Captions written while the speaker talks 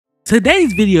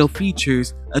Today's video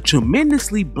features a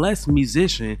tremendously blessed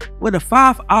musician with a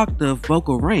 5-octave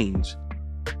vocal range.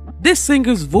 This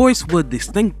singer's voice was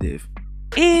distinctive,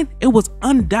 and it was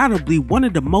undoubtedly one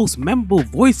of the most memorable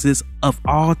voices of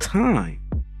all time.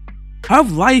 Her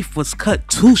life was cut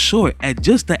too short at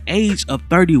just the age of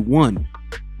 31,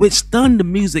 which stunned the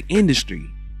music industry.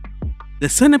 The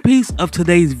centerpiece of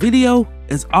today's video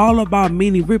is all about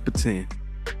Minnie Riperton.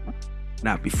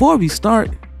 Now before we start,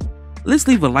 let's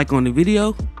leave a like on the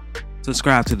video,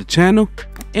 subscribe to the channel,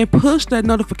 and push that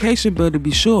notification bell to be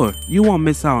sure you won't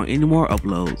miss out on any more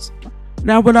uploads.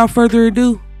 Now without further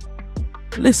ado,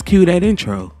 let's cue that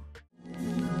intro.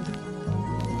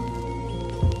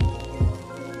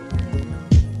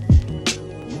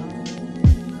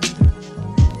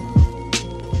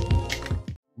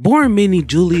 Born Minnie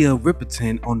Julia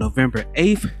Riperton on November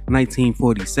 8,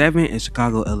 1947 in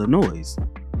Chicago, Illinois.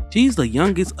 She's the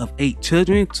youngest of 8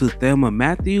 children to Thelma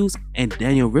Matthews and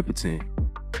Daniel Riperton.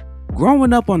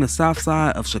 Growing up on the south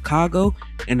side of Chicago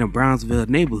in the Brownsville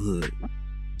neighborhood,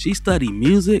 she studied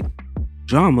music,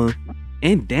 drama,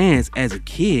 and dance as a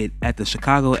kid at the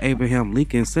Chicago Abraham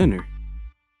Lincoln Center.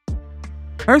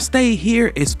 Her stay here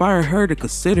inspired her to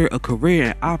consider a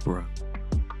career in opera.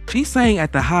 She sang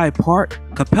at the Hyde Park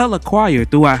Capella Choir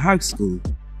throughout high school.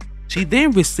 She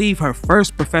then received her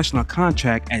first professional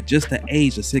contract at just the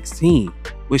age of 16,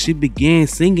 where she began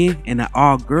singing in an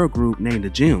all-girl group named the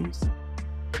Gems,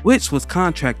 which was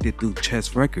contracted through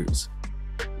Chess Records.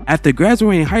 After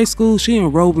graduating high school, she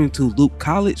enrolled into Luke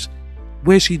College,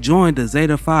 where she joined the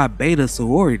Zeta Phi Beta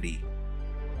sorority.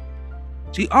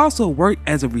 She also worked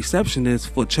as a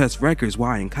receptionist for Chess Records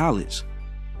while in college.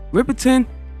 Riperton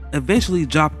eventually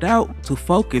dropped out to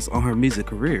focus on her music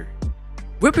career.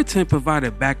 Riperton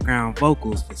provided background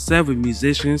vocals for several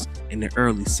musicians in the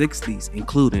early 60s,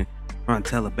 including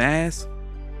Frontella Bass,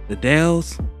 The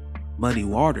Dells, Muddy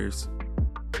Waters,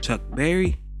 Chuck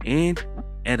Berry, and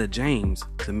Etta James,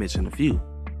 to mention a few.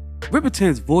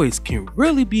 Riperton's voice can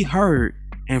really be heard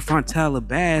in Frontella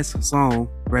Bass' song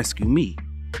Rescue Me.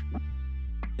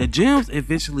 The Gems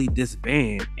eventually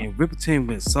disbanded and Riperton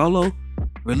went solo,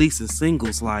 releasing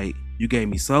singles like You Gave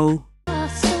Me Soul,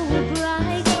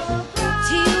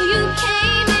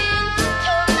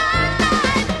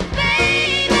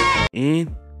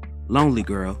 and Lonely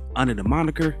Girl under the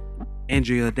moniker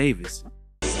Andrea Davis.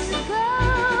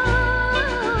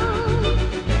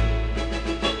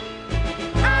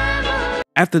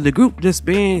 After the group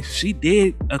disbanded, she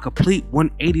did a complete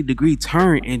 180-degree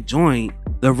turn and joined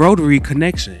the Rotary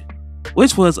Connection,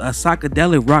 which was a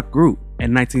psychedelic rock group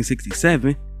in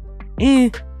 1967,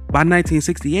 and by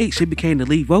 1968 she became the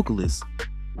lead vocalist.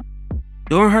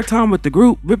 During her time with the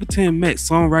group, Riperton met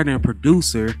songwriter and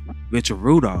producer Richard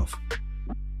Rudolph.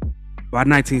 By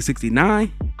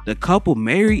 1969, the couple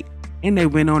married and they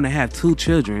went on to have 2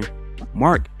 children,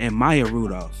 Mark and Maya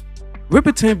Rudolph.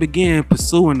 Riperton began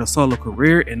pursuing a solo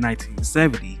career in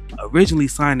 1970, originally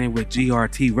signing with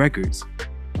GRT Records.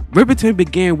 Riperton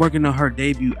began working on her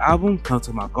debut album, Come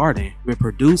to My Garden, with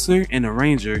producer and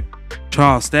arranger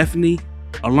Charles Stephanie,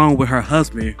 along with her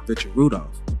husband, Richard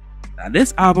Rudolph. Now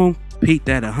this album peaked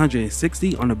at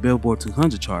 160 on the Billboard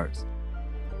 200 charts.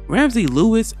 Ramsey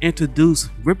Lewis introduced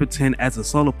Riperton as a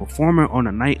solo performer on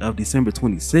the night of December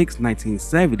 26,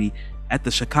 1970 at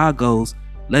the Chicago's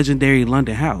legendary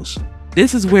London House.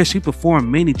 This is where she performed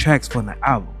many tracks from the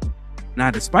album.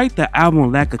 Now despite the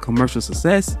album's lack of commercial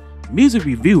success, music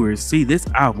reviewers see this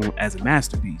album as a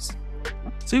masterpiece.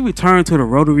 She returned to the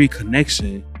Rotary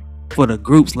Connection for the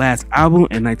group's last album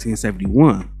in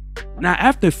 1971. Now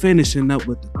after finishing up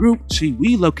with the group, she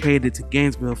relocated to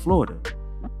Gainesville, Florida.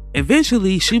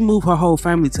 Eventually, she moved her whole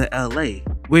family to LA,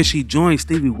 where she joined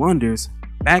Stevie Wonder's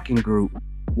backing group,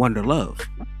 Wonder Love.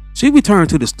 She returned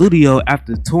to the studio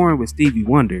after touring with Stevie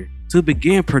Wonder to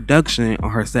begin production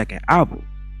on her second album.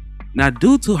 Now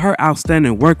due to her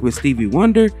outstanding work with Stevie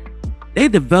Wonder, they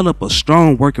developed a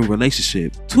strong working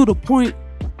relationship to the point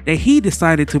that he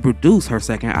decided to produce her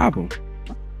second album.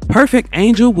 Perfect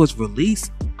Angel was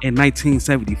released in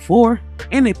 1974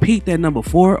 and it peaked at number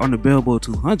 4 on the Billboard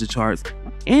 200 charts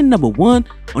and number 1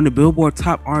 on the Billboard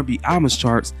Top R&B Albums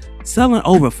charts, selling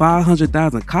over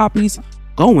 500,000 copies,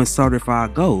 going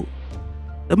certified gold.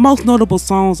 The most notable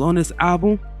songs on this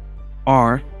album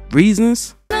are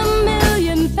Reasons, A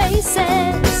million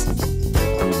faces,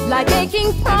 like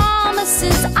aching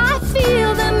promises, I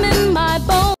feel them in my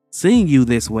bones. Seeing You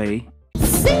This Way,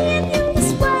 Seeing you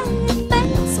this way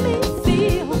makes me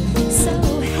feel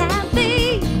so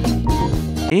happy.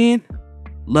 and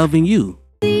Loving You.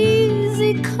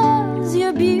 Easy 'cause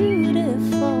you're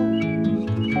beautiful,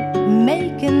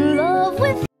 making love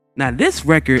with Now, this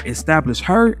record established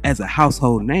her as a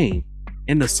household name,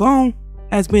 and the song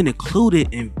has been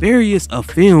included in various of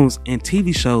films and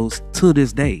TV shows to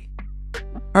this day.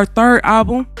 Her third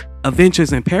album,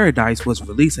 Adventures in Paradise, was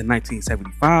released in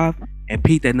 1975 and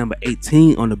peaked at number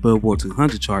 18 on the Billboard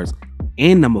 200 charts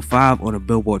and number 5 on the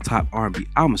Billboard Top R&B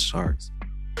Albums charts.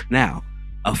 Now,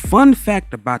 a fun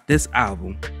fact about this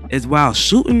album is while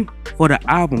shooting for the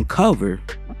album cover,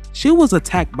 she was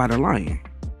attacked by the lion.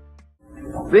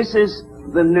 This is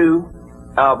the new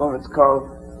album. It's called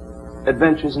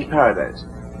Adventures in Paradise.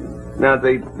 Now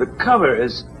the cover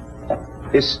is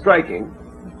striking.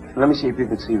 Let me see if you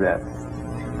can see that.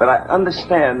 But I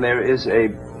understand there is a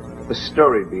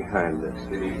story behind this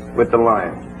with the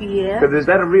lion. Yeah. Because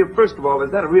first of all,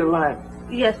 is that a real lion?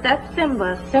 Yes, that's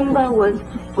Simba. Simba was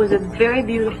a very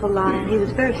beautiful lion. He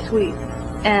was very sweet.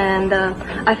 And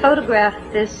I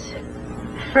photographed this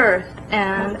first.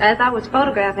 And as I was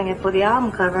photographing it for the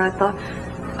album cover, I thought,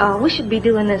 we should be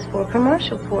doing this for a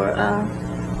commercial to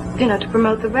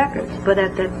promote the records. But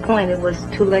at that point, it was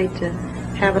too late to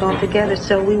have it all together.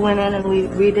 So we went in and we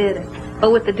redid it,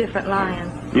 but with a different lion.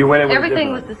 You went in with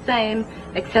everything was the same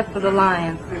except for the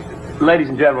lion. Ladies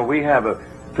and gentlemen, we have a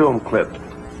film clip.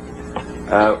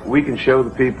 We can show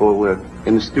the people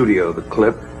in the studio the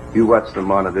clip. You watch the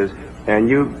monitors, and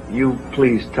you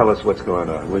please tell us what's going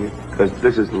on, will you? Because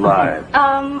this is live.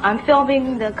 I'm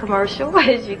filming the commercial,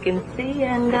 as you can see,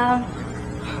 and I'm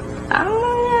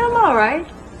all right.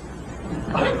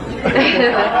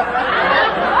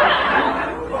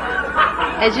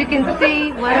 As you can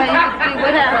see, what happened.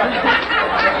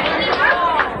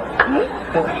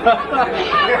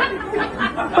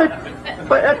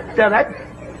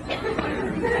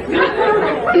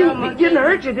 He didn't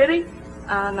hurt you, did he?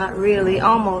 Not really,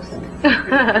 almost.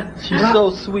 She's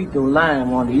so sweet, the lion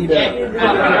wanted to eat her.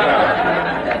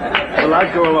 Well,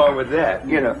 I'd go along with that,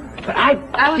 you know.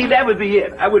 See, that would be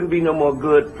it. I wouldn't be no more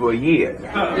good for a year.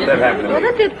 That happened to me. Well,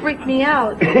 that did freak me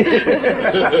out.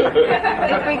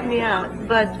 It freaked me out.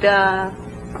 But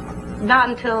not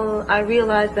until I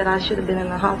realized that I should have been in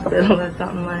the hospital or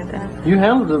something like that. You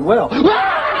handled it well.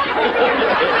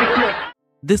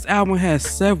 This album has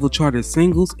several charted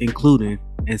singles, including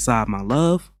Inside My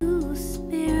Love,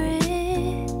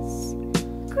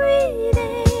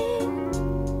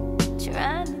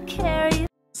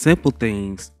 Simple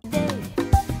Things,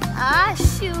 I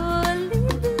surely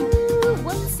do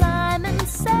what Simon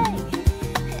say,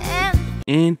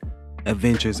 and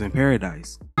Adventures in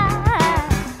Paradise.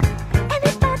 and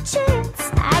if by chance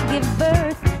I give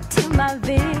birth to my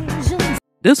visions.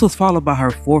 This was followed by her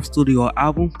fourth studio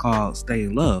album called Stay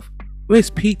in Love,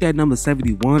 which peaked at number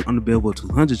 71 on the Billboard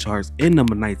 200 charts and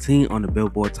number 19 on the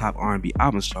Billboard Top R&B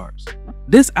Albums charts.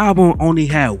 This album only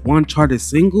had one charted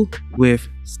single with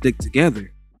Stick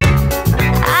Together.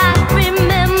 I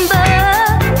remember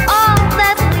all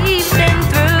that we've been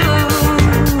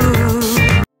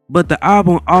through. But the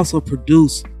album also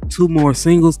produced two more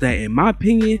singles that, in my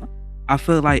opinion, I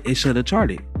feel like it should have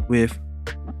charted, with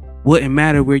Wouldn't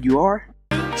Matter Where You Are,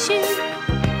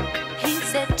 He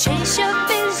said, chase your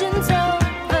visions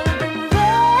over the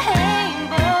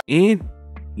rainbow. and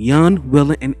Young,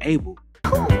 Willing, and Able.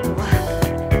 Cool.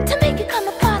 To make it come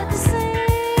a part of the scenes,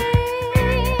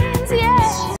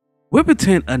 yeah.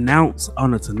 Riperton announced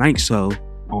on The Tonight Show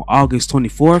on August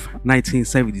 24th,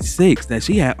 1976 that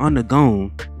she had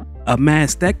undergone a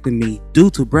mastectomy due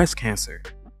to breast cancer.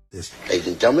 Ladies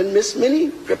and gentlemen, Miss Minnie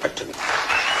Riperton.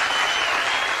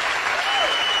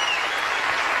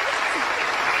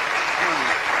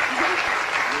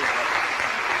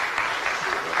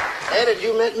 Ed, had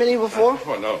you met Minnie before?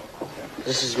 Oh, no.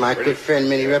 This is my good friend,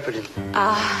 Minnie Riperton.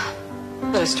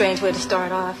 What a strange way to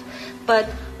start off. But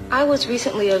I was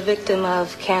recently a victim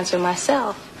of cancer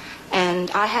myself, and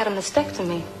I had a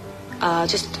mastectomy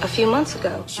just a few months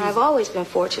ago. I've always been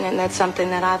fortunate, and that's something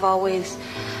that I've always,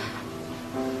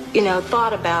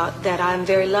 thought about, that I'm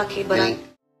very lucky, but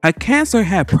Her cancer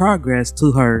had progressed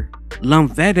to her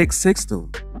lymphatic system.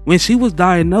 When she was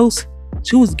diagnosed,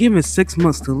 she was given 6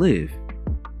 months to live.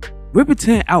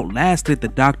 Riperton outlasted the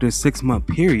doctor's 6-month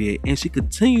period, and she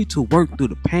continued to work through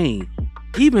the pain,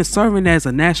 even serving as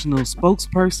a national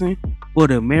spokesperson for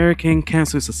the American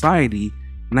Cancer Society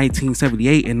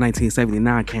 1978 and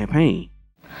 1979 campaign.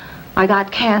 I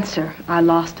got cancer. I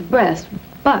lost a breast,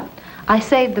 but I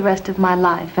saved the rest of my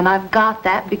life, and I've got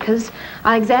that because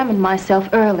I examined myself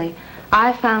early.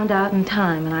 I found out in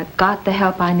time, and I got the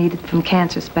help I needed from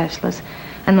cancer specialists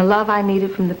and the love I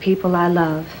needed from the people I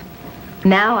love.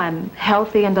 Now I'm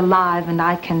healthy and alive, and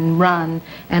I can run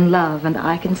and love, and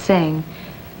I can sing.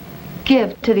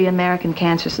 Give to the American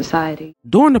Cancer Society.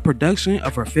 During the production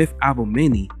of her 5th album,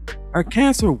 Minnie, her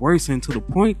cancer worsened to the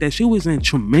point that she was in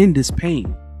tremendous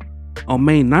pain. On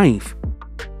May 9th,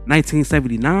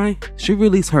 1979, she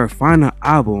released her final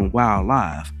album, While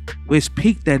Alive, which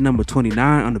peaked at number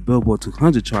 29 on the Billboard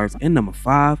 200 charts and number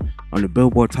 5 on the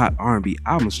Billboard Top R&B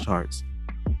Albums charts.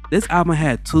 This album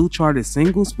had 2 charted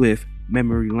singles with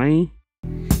Memory Lane.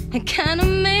 It kinda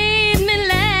made me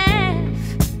laugh.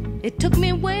 It took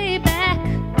me way back.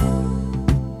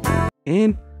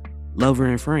 And Lover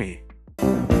and Friend.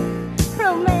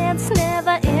 Romance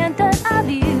never entered our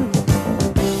view.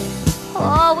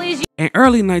 Always. In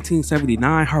early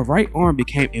 1979, her right arm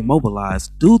became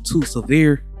immobilized due to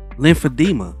severe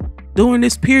lymphedema. During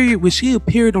this period when she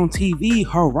appeared on TV,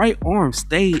 her right arm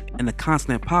stayed in a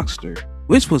constant posture,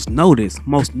 which was noticed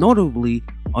most notably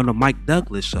on the Mike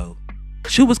Douglas show.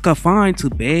 She was confined to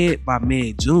bed by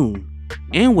mid-June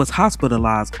and was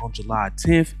hospitalized on July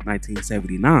 10th,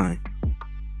 1979.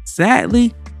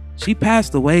 Sadly, she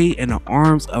passed away in the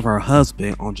arms of her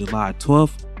husband on July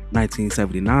 12th,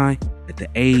 1979 at the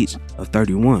age of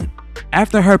 31.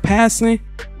 After her passing,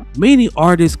 many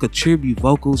artists contribute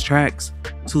vocals tracks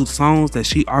to songs that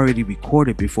she already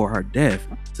recorded before her death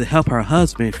to help her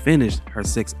husband finish her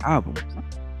 6 albums.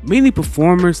 Many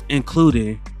performers,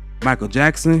 including Michael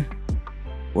Jackson,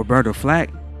 Roberta Flack,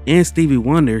 and Stevie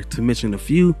Wonder, to mention a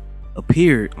few,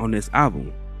 appeared on this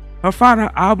album. Her final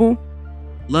album,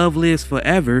 Love Lives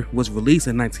Forever, was released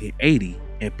in 1980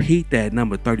 and peaked at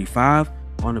number 35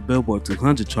 on the Billboard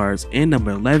 200 charts and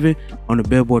number 11 on the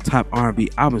Billboard Top R&B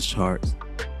Albums charts.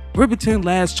 Riperton's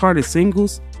last charted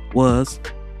singles was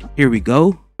Here We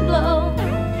Go, Blow.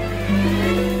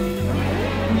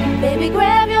 Baby,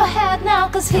 grab your hat now,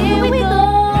 'cause here we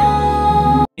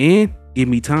go. and Give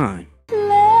Me Time.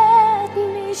 Let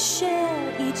me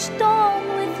share each dawn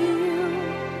with you.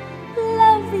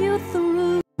 Love you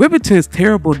through. Riperton's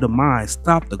terrible demise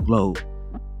stopped the globe.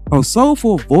 Her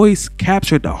soulful voice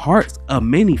captured the hearts of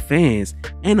many fans,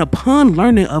 and upon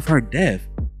learning of her death,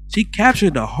 she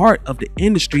captured the heart of the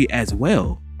industry as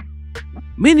well.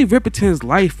 Minnie Riperton's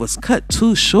life was cut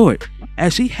too short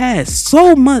as she had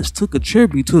so much to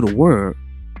contribute to the world.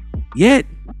 Yet,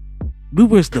 we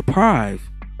were deprived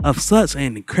of such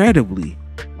an incredibly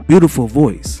beautiful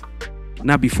voice.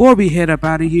 Now, before we head up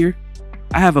out of here,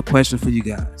 I have a question for you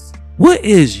guys. What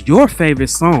is your favorite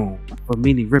song from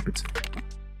Minnie Riperton?